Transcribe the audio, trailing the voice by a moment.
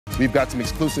We've got some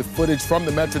exclusive footage from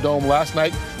the Metrodome last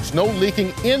night. Snow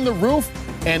leaking in the roof,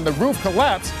 and the roof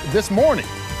collapsed this morning.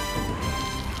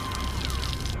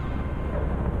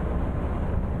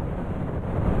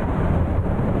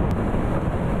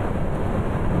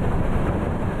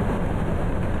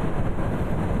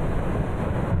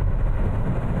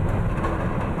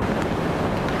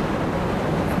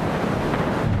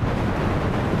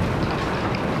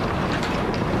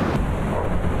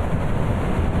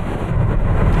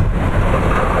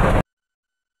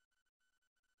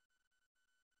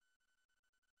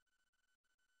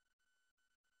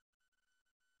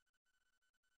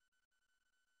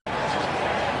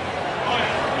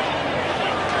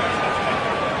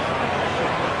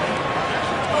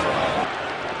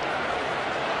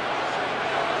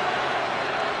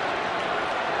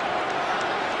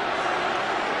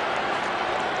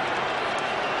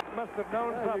 Must have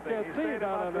known something. You can't see it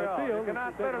on the field. You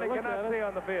literally cannot see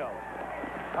on the field.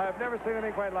 I have never seen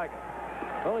anything quite like it.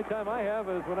 The only time I have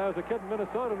is when I was a kid in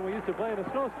Minnesota and we used to play in a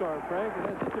snowstorm, Frank, and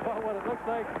that's just about what it looks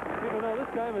like, even though this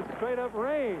time it's straight up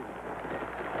rain.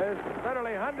 There's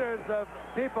literally hundreds of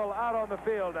people out on the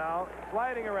field now,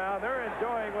 sliding around. They're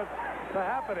enjoying what's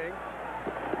happening.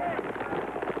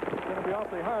 It's going to be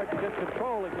awfully hard to get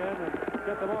control again and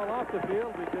get them all off the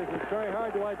field because it's very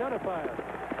hard to identify it.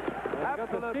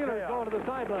 Got the Steelers going to the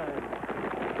sideline.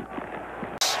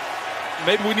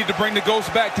 Maybe we need to bring the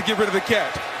ghost back to get rid of the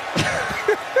cat.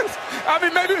 I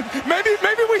mean,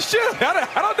 maybe we should. I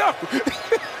don't know.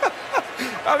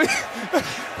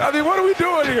 I mean, what are we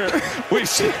doing here? We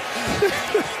see.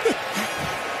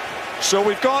 So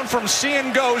we've gone from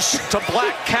seeing ghosts to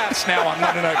black cats now on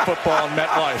Monday Night Football in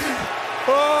MetLife.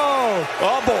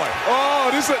 Oh boy. Oh,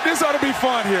 this ought to be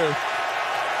fun here.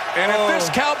 And if this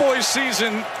Cowboys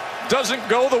season doesn't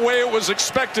go the way it was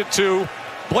expected to,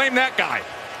 blame that guy.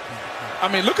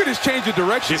 I mean, look at his change of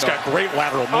direction. He's got great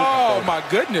lateral movement. Oh, my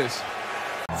goodness.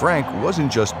 Frank wasn't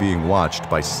just being watched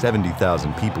by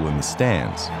 70,000 people in the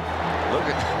stands. Look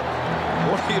at,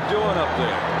 what are you doing up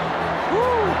there?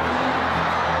 Woo!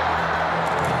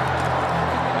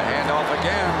 The handoff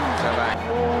again.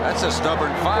 That's a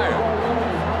stubborn fire.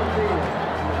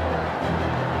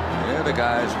 Yeah, the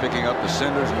guy's picking up the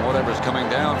cinders and whatever's coming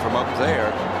down from up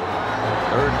there.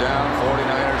 Third down,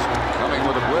 49ers coming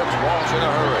with a blitz. Walsh in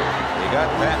a hurry. He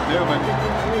got Pat Newman.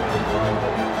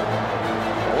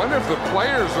 I wonder if the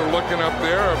players are looking up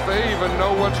there, if they even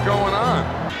know what's going on.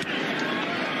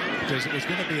 Because it was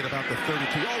going to be at about the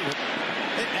 32. Oh,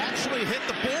 it actually hit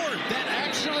the board. That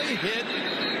actually hit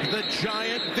the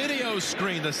giant video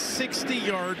screen, the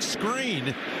 60-yard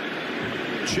screen.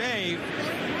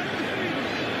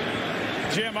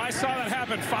 Jim, I saw that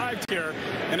happen 5 here,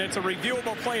 and it's a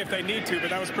reviewable play if they need to, but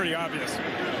that was pretty obvious.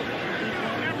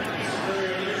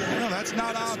 No, that's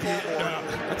not obvious.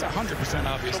 That's 100%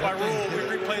 obvious. So by rule,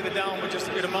 we replay the down, but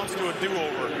it amounts to a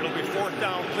do-over. It'll be 4th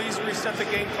down. Please reset the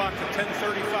game clock to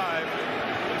 10:35.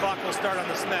 The clock will start on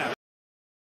the snap.